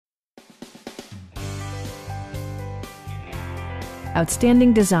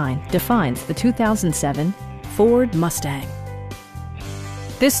Outstanding design defines the 2007 Ford Mustang.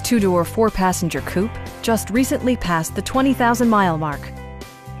 This two-door, four-passenger coupe just recently passed the 20,000-mile mark.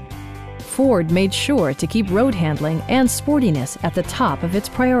 Ford made sure to keep road handling and sportiness at the top of its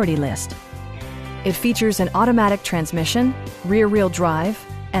priority list. It features an automatic transmission, rear-wheel drive,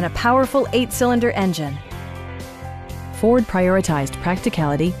 and a powerful 8-cylinder engine. Ford prioritized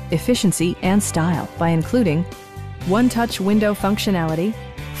practicality, efficiency, and style by including one-touch window functionality,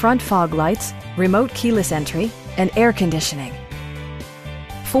 front fog lights, remote keyless entry, and air conditioning.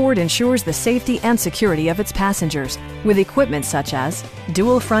 Ford ensures the safety and security of its passengers with equipment such as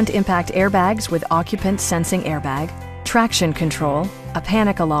dual front impact airbags with occupant sensing airbag, traction control, a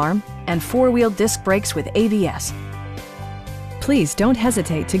panic alarm, and four-wheel disc brakes with ABS. Please don't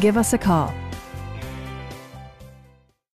hesitate to give us a call.